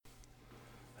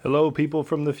Hello, people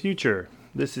from the future.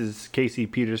 This is Casey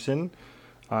Peterson.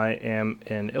 I am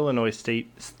an Illinois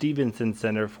State Stevenson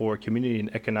Center for Community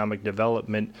and Economic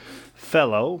Development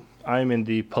Fellow. I'm in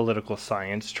the political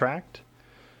science tract.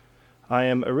 I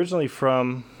am originally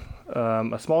from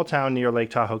a small town near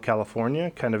Lake Tahoe, California,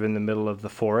 kind of in the middle of the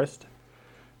forest.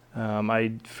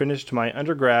 I finished my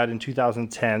undergrad in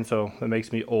 2010, so that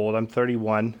makes me old. I'm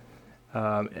 31,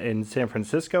 in San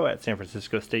Francisco at San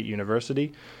Francisco State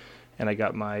University. And I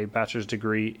got my bachelor's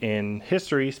degree in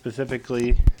history,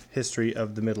 specifically history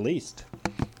of the Middle East.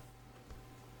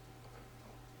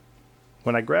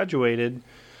 When I graduated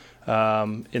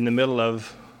in the middle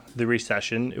of the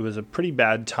recession, it was a pretty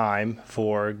bad time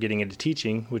for getting into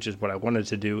teaching, which is what I wanted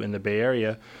to do in the Bay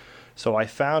Area. So I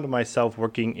found myself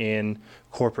working in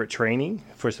corporate training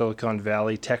for Silicon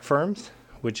Valley tech firms,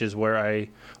 which is where I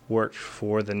worked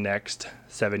for the next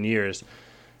 7 years.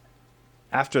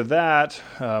 After that,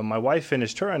 my wife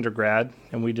finished her undergrad,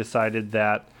 and we decided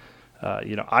that,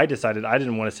 I decided I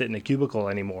didn't want to sit in a cubicle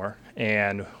anymore,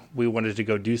 and we wanted to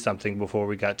go do something before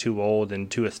we got too old and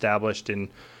too established in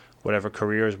whatever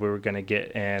careers we were going to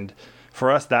get. And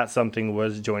for us, that something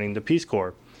was joining the Peace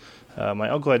Corps. My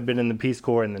uncle had been in the Peace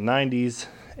Corps in the 90s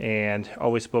and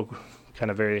always spoke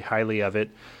kind of very highly of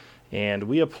it. And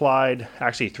we applied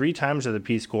actually 3 times to the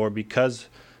Peace Corps because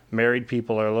married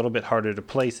people are a little bit harder to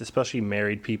place, especially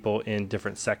married people in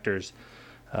different sectors.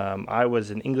 I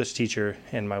was an English teacher,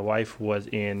 and my wife was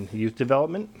in youth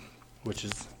development, which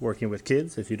is working with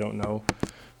kids, if you don't know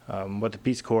what the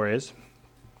Peace Corps is.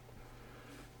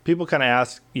 People kind of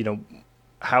ask,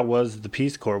 how was the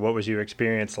Peace Corps? What was your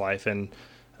experience like? And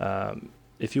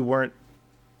if you weren't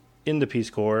in the Peace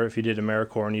Corps, if you did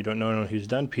AmeriCorps and you don't know anyone who's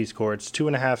done Peace Corps, it's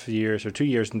 2.5 years or 2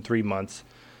 years and 3 months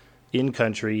in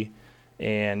country.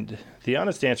 And the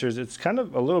honest answer is it's kind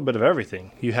of a little bit of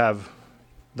everything. You have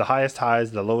the highest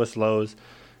highs, the lowest lows,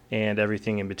 and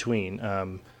everything in between.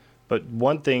 But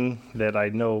one thing that I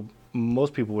know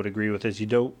most people would agree with is you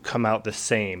don't come out the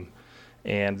same.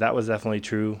 And that was definitely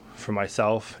true for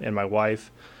myself and my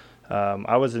wife.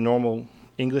 I was a normal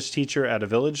English teacher at a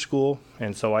village school,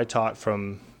 and so I taught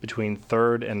from between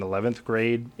 3rd and 11th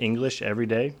grade English every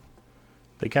day.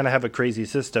 They kind of have a crazy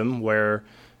system where,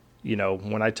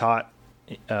 when I taught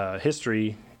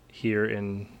history here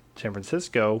in San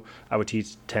Francisco, I would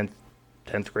teach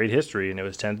 10th grade history, and it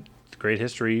was 10th grade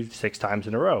history 6 times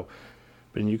in a row.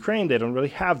 But in Ukraine, they don't really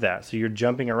have that, so you're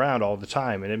jumping around all the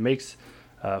time, and it makes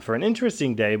for an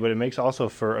interesting day, but it makes also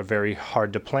for a very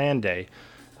hard to plan day.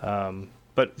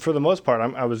 But for the most part,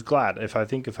 I was glad. If I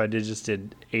did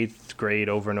 8th grade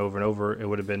over and over and over, it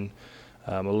would have been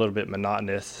a little bit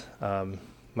monotonous.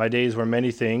 My days were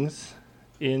many things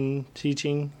in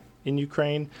teaching in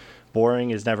Ukraine.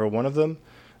 Boring is never one of them.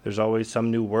 There's always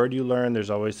some new word you learn. There's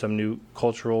always some new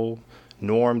cultural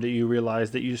norm that you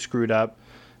realize that you screwed up.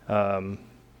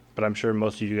 But I'm sure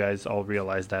most of you guys all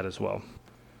realize that as well.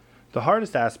 The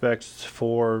hardest aspects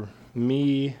for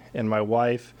me and my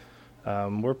wife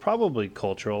were probably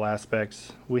cultural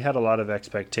aspects. We had a lot of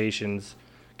expectations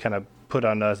kind of put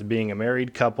on us being a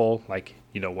married couple. Like,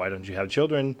 why don't you have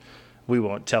children? We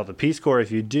won't tell the Peace Corps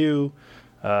if you do.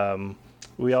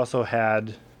 We also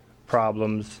had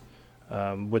problems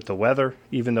with the weather.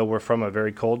 Even though we're from a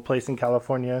very cold place in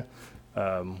California,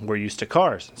 we're used to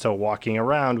cars. So walking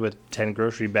around with 10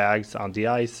 grocery bags on the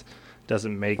ice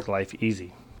doesn't make life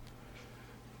easy.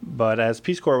 But as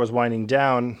Peace Corps was winding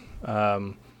down,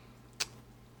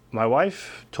 my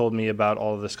wife told me about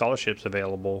all of the scholarships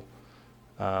available.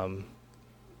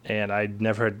 And I'd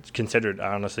never had considered,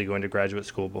 honestly, going to graduate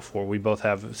school before. We both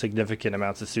have significant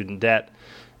amounts of student debt.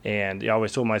 And I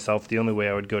always told myself the only way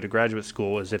I would go to graduate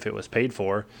school is if it was paid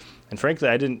for. And frankly,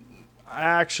 I didn't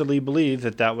actually believe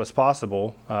that was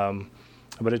possible.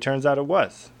 But it turns out it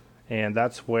was. And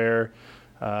that's where,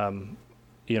 I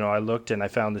looked and I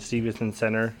found the Stevenson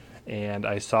Center. And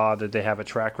I saw that they have a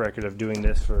track record of doing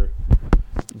this for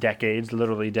decades,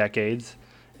 literally decades.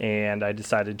 And I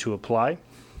decided to apply.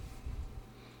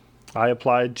 I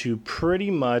applied to pretty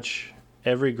much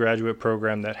every graduate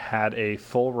program that had a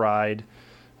full ride,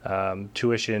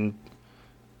 tuition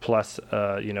plus,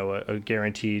 a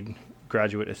guaranteed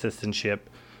graduate assistantship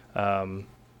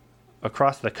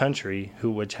across the country,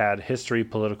 which had history,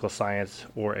 political science,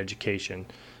 or education.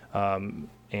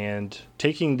 And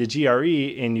taking the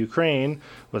GRE in Ukraine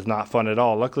was not fun at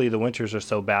all. Luckily, the winters are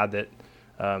so bad that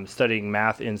studying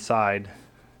math inside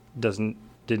didn't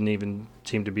even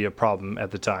seem to be a problem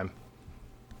at the time.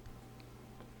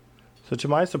 So to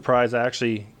my surprise, I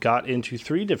actually got into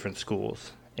 3 different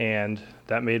schools, and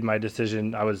that made my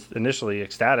decision. I was initially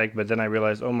ecstatic, but then I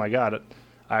realized, oh my God,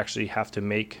 I actually have to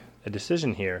make a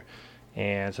decision here.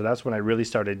 And so that's when I really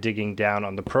started digging down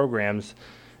on the programs.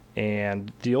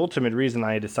 And the ultimate reason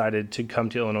I decided to come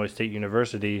to Illinois State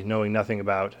University, knowing nothing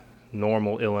about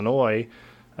normal Illinois,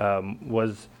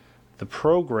 was the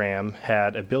program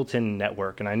had a built-in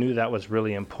network, and I knew that was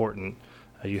really important.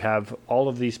 You have all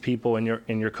of these people in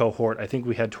your cohort. I think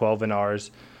we had 12 in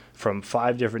ours, from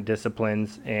 5 different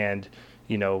disciplines, and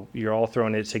you're all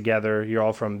throwing it together. You're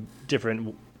all from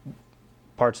different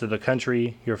parts of the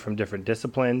country. You're from different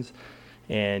disciplines,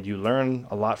 and you learn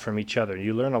a lot from each other.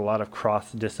 You learn a lot of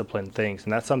cross-discipline things,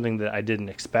 and that's something that I didn't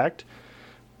expect.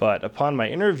 But upon my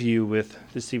interview with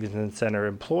the Stevenson Center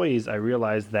employees, I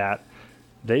realized that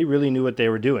they really knew what they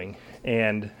were doing.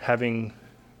 And having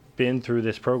been through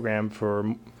this program for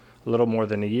a little more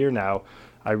than a year now,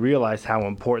 I realized how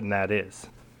important that is.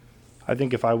 I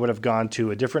think if I would have gone to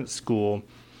a different school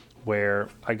where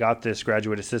I got this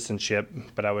graduate assistantship,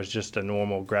 but I was just a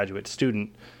normal graduate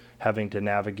student, having to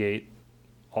navigate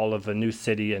all of a new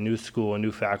city, a new school, a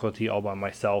new faculty all by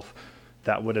myself,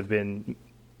 it would have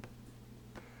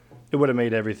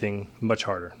made everything much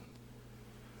harder.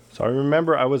 So I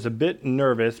remember I was a bit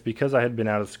nervous because I had been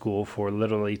out of school for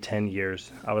literally 10 years.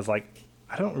 I was like,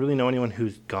 I don't really know anyone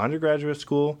who's gone to graduate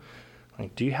school.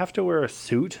 Like, do you have to wear a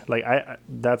suit? Like,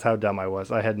 that's how dumb I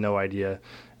was. I had no idea.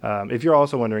 If you're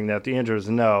also wondering that, the answer is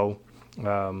no.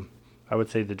 I would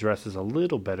say the dress is a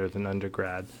little better than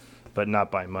undergrad, but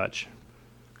not by much.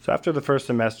 So after the first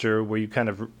semester, where you kind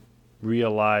of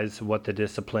realize what the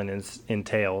discipline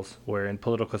entails, where in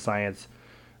political science,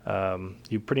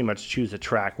 you pretty much choose a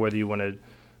track, whether you want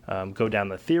to go down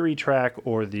the theory track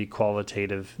or the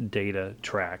qualitative data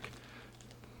track.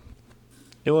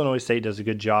 Illinois State does a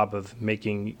good job of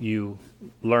making you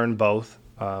learn both,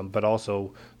 but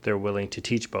also they're willing to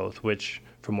teach both, which,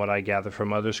 from what I gather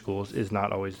from other schools, is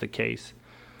not always the case.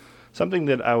 Something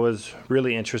that I was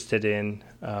really interested in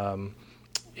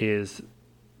is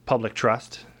public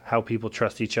trust, how people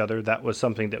trust each other. That was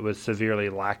something that was severely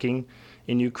lacking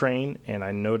in Ukraine, and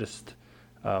I noticed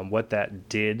what that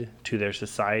did to their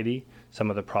society, some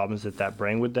of the problems that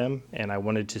bring with them, and I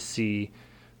wanted to see,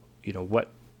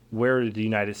 where the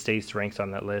United States ranks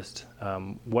on that list,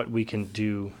 what we can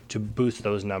do to boost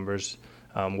those numbers,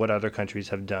 what other countries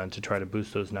have done to try to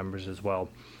boost those numbers as well.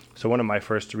 So one of my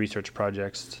first research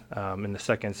projects in the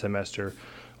second semester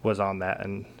was on that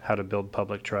and how to build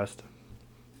public trust.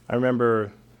 I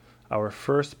remember our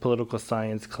first political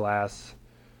science class,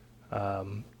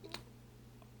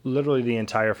 literally the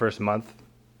entire first month,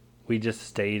 we just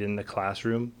stayed in the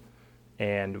classroom.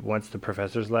 And once the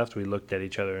professors left, we looked at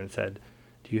each other and said,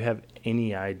 do you have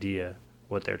any idea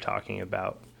what they're talking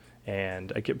about?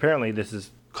 And apparently this is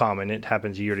common. It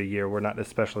happens year to year. We're not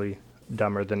especially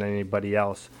dumber than anybody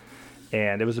else.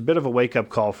 And it was a bit of a wake-up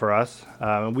call for us.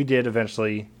 And we did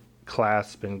eventually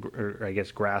grasp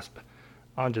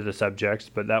onto the subjects,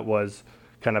 but that was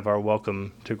kind of our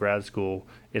welcome to grad school,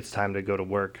 it's time to go to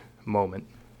work moment.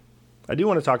 I do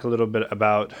want to talk a little bit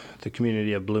about the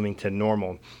community of Bloomington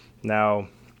Normal. Now,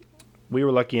 we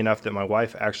were lucky enough that my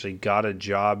wife actually got a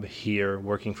job here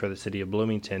working for the city of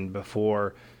Bloomington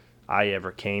before I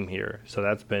ever came here. So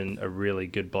that's been a really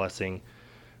good blessing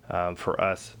for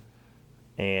us.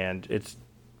 And it's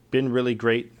been really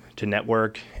great to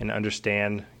network and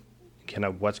understand kind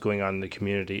of what's going on in the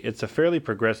community. It's a fairly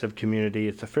progressive community.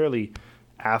 It's a fairly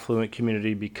affluent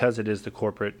community because it is the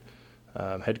corporate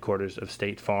headquarters of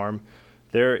State Farm.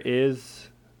 There is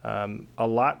a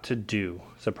lot to do,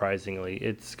 surprisingly.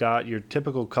 It's got your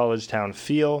typical college town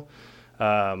feel.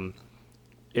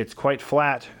 It's quite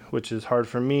flat, which is hard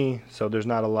for me, so there's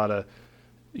not a lot of,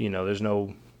 there's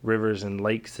no rivers and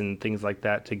lakes and things like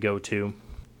that to go to.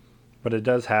 But it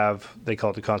does have, they call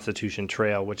it the Constitution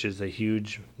Trail, which is a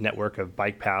huge network of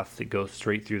bike paths that goes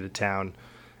straight through the town.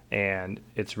 And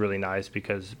it's really nice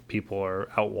because people are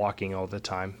out walking all the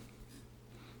time.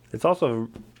 It's also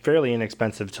fairly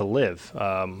inexpensive to live.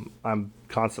 I'm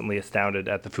constantly astounded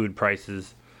at the food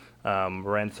prices.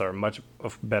 Rents are much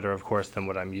better, of course, than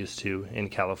what I'm used to in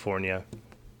California.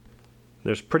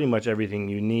 There's pretty much everything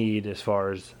you need as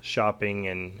far as shopping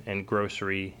and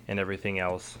grocery and everything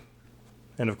else.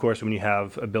 And of course, when you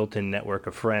have a built-in network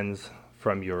of friends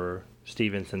from your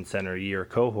Stevenson Center year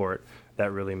cohort,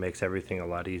 that really makes everything a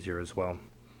lot easier as well.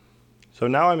 So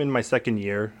now I'm in my second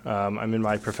year. I'm in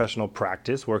my professional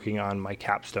practice working on my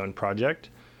capstone project.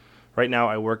 Right now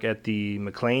I work at the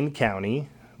McLean County,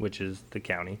 which is the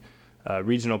county,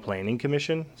 Regional Planning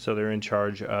Commission. So they're in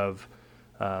charge of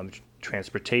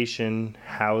transportation,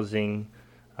 housing,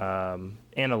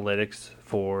 analytics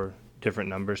for different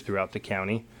numbers throughout the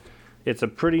county. It's a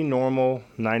pretty normal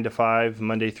 9 to 5,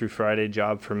 Monday through Friday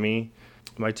job for me.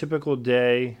 My typical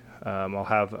day, I'll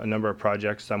have a number of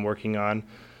projects I'm working on.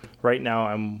 Right now,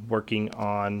 I'm working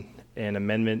on an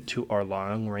amendment to our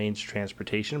long-range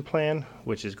transportation plan,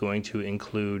 which is going to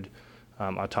include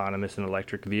autonomous and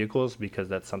electric vehicles because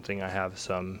that's something I have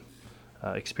some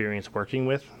experience working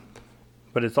with.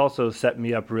 But it's also set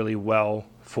me up really well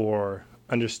for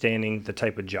understanding the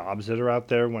type of jobs that are out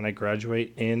there when I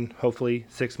graduate in hopefully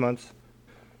 6 months.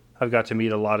 I've got to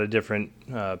meet a lot of different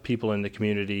people in the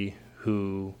community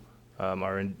who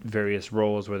are in various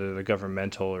roles, whether they're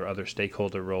governmental or other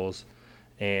stakeholder roles.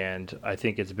 And I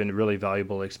think it's been a really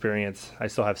valuable experience. I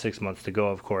still have 6 months to go,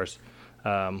 of course,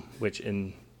 which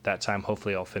in that time,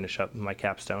 hopefully I'll finish up my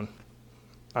capstone.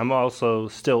 I'm also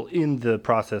still in the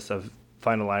process of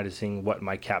finalizing what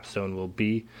my capstone will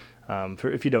be.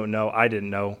 If you don't know, I didn't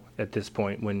know at this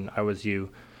point when I was you.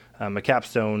 A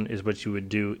capstone is what you would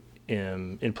do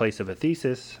in place of a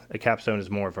thesis. A capstone is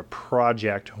more of a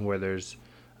project where there's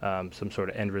some sort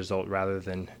of end result rather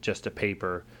than just a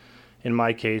paper. In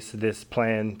my case, this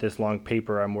long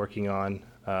paper I'm working on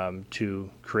to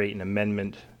create an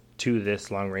amendment to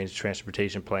this long-range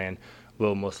transportation plan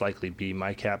will most likely be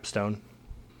my capstone.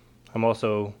 I'm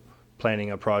also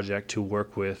planning a project to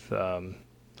work with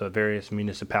the various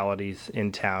municipalities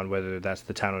in town, whether that's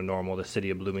the town of Normal, the city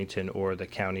of Bloomington, or the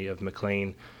county of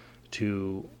McLean,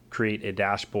 to create a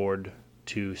dashboard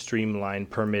to streamline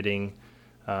permitting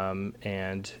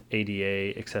and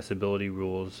ADA accessibility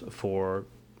rules for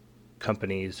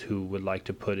companies who would like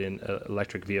to put in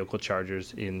electric vehicle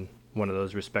chargers in one of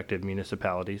those respective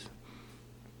municipalities.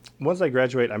 Once I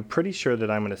graduate, I'm pretty sure that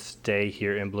I'm going to stay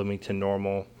here in Bloomington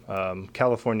Normal.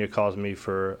 California calls me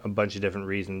for a bunch of different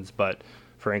reasons, but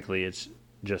frankly, it's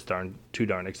just too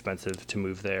darn expensive to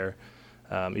move there,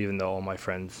 even though all my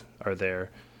friends are there.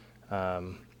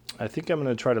 I think I'm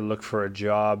going to try to look for a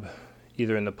job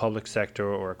either in the public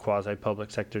sector or a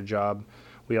quasi-public sector job.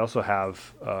 We also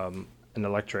have an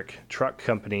electric truck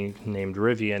company named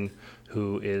Rivian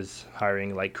who is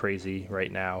hiring like crazy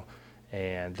right now,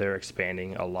 and they're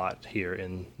expanding a lot here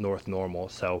in North Normal,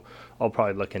 so I'll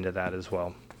probably look into that as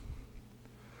well.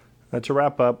 To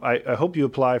wrap up, I hope you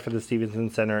apply for the Stevenson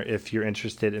Center if you're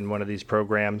interested in one of these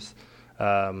programs.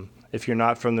 If you're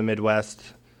not from the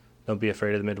Midwest, don't be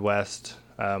afraid of the Midwest.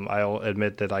 I'll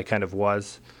admit that I kind of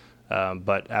was,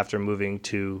 but after moving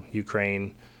to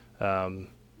Ukraine,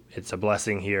 it's a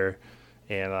blessing here,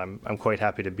 and I'm quite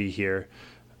happy to be here.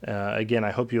 Again,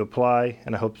 I hope you apply,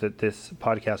 and I hope that this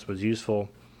podcast was useful,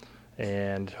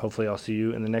 and hopefully I'll see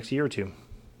you in the next year or two.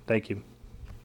 Thank you.